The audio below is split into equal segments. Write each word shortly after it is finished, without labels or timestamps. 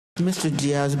Mr.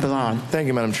 Diaz-Balart. Thank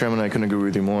you, Madam Chairman. I couldn't agree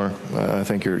with you more. I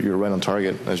think you're right on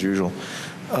target, as usual.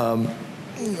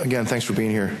 Again, thanks for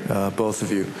being here, both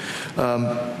of you.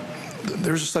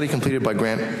 There was a study completed by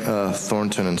Grant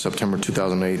Thornton in September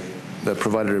 2008 that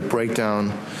provided a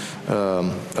breakdown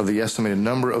of the estimated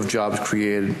number of jobs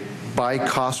created by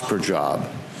cost per job,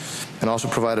 and also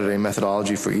provided a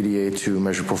methodology for EDA to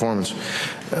measure performance.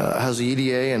 Has the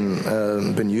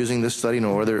EDA been using this study,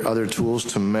 or are there other tools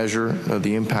to measure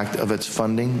the impact of its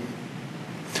funding?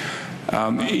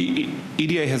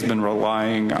 EDA has been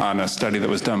relying on a study that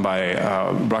was done by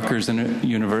Rutgers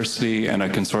University and a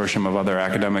consortium of other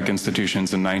academic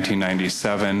institutions in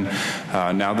 1997.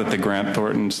 Now that the Grant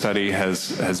Thornton study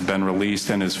has been released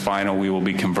and is final, we will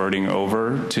be converting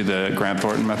over to the Grant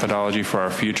Thornton methodology for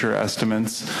our future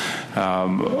estimates.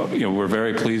 We're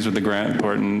very pleased with the Grant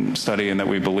Thornton study in that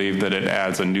we believe that it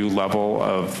adds a new level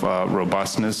of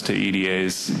robustness to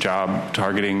EDA's job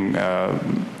targeting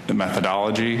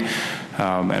methodology,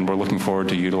 and we're looking forward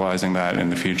to utilizing that in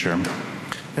the future.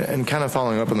 And kind of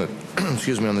following up on the,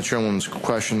 on the chairwoman's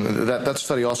question, that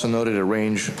study also noted a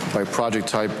range by project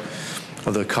type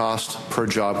of the cost per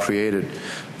job created.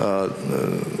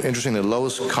 Interesting, the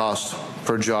lowest cost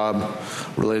per job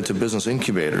related to business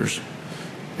incubators,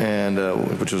 and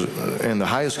the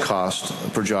highest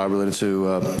cost per job related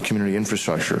to community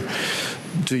infrastructure.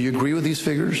 Do you agree with these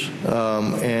figures?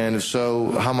 And if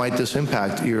so, how might this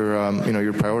impact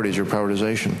your priorities, your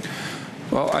prioritization?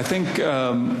 Well, I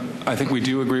think we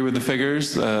do agree with the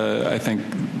figures. I think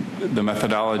the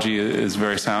methodology is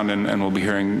very sound, and we'll be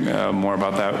hearing more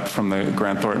about that from the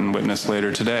Grant Thornton witness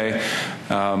later today.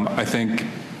 I think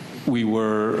we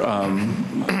were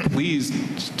pleased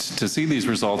to see these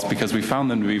results because we found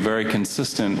them to be very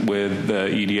consistent with the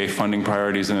EDA funding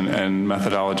priorities and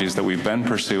methodologies that we've been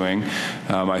pursuing.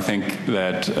 I think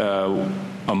that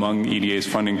among EDA's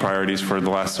funding priorities for the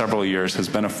last several years has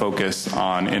been a focus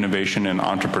on innovation and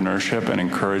entrepreneurship and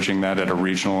encouraging that at a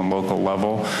regional and local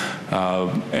level.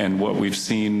 And what we've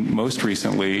seen most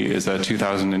recently is a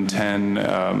 2010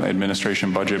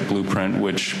 administration budget blueprint,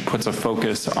 which puts a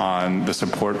focus on the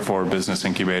support for business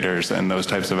incubators and those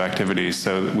types of activities.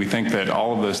 So we think that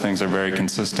all of those things are very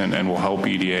consistent and will help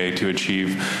EDA to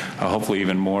achieve hopefully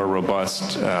even more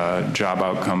robust job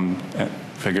outcome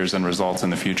figures and results in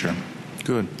the future.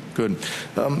 Good, good.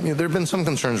 There have been some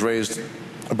concerns raised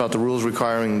about the rules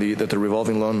requiring that the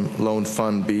revolving loan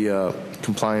fund be in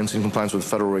compliance with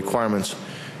federal requirements,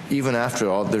 even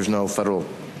after there's no federal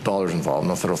dollars involved,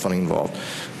 no federal funding involved.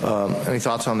 Any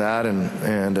thoughts on that?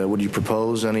 And would you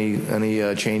propose any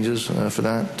changes for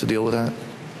that, to deal with that?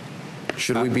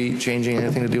 Should we be changing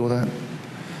anything to deal with that?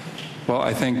 Well,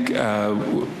 I think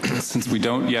since we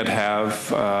don't yet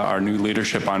have our new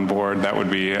leadership on board, that would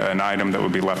be an item that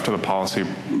would be left to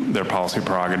their policy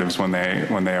prerogatives when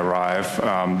they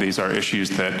arrive. These are issues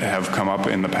that have come up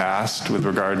in the past with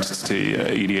regards to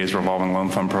EDA's revolving loan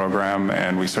fund program,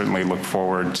 and we certainly look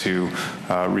forward to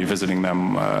revisiting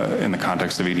them in the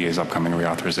context of EDA's upcoming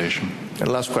reauthorization. And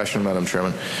last question, Madam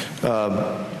Chairman.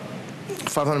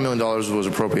 $500 million was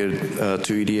appropriated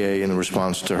to EDA in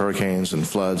response to hurricanes and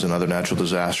floods and other natural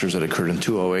disasters that occurred in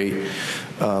 2008.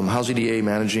 How's EDA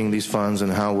managing these funds,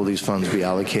 and how will these funds be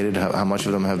allocated? How much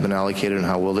of them have been allocated, and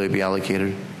how will they be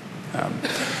allocated?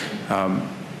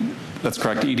 That's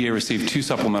correct. EDA received two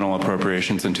supplemental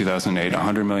appropriations in 2008,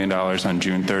 $100 million on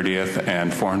June 30th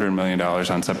and $400 million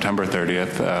on September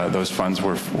 30th. Those funds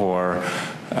were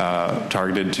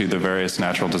targeted to the various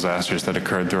natural disasters that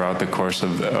occurred throughout the course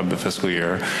of the fiscal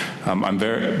year. I'm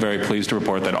very, very pleased to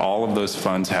report that all of those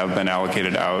funds have been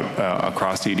allocated out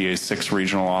across EDA's 6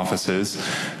 regional offices,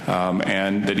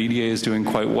 and that EDA is doing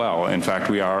quite well. In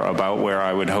fact, we are about where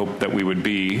I would hope that we would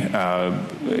be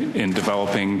in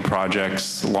developing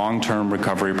projects, long-term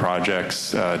recovery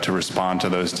projects to respond to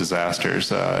those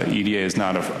disasters. EDA is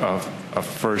not a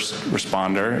first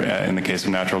responder. In the case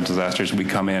of natural disasters, we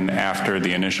come in after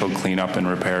the initial cleanup and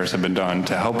repairs have been done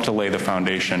to help to lay the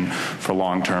foundation for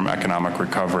long-term economic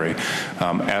recovery.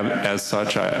 As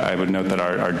such, I would note that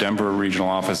our Denver regional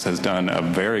office has done a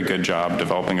very good job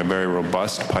developing a very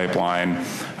robust pipeline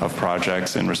of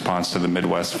projects in response to the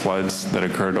Midwest floods that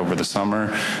occurred over the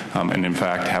summer, and in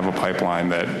fact have a pipeline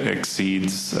that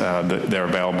exceeds their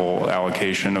available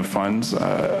allocation of funds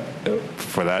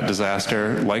for that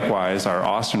disaster. Likewise, our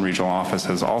Austin regional office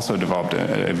has also developed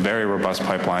a very robust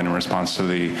pipeline in response to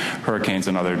the hurricanes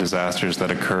and other disasters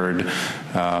that occurred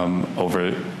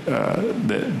over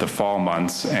the fall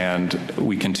months, and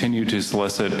we continue to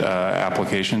solicit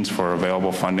applications for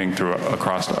available funding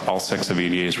across all 6 of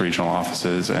EDA's regional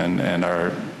offices, and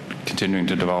are continuing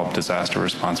to develop disaster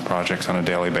response projects on a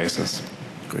daily basis.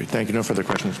 Great. Thank you. No further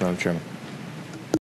questions, Madam Chairman.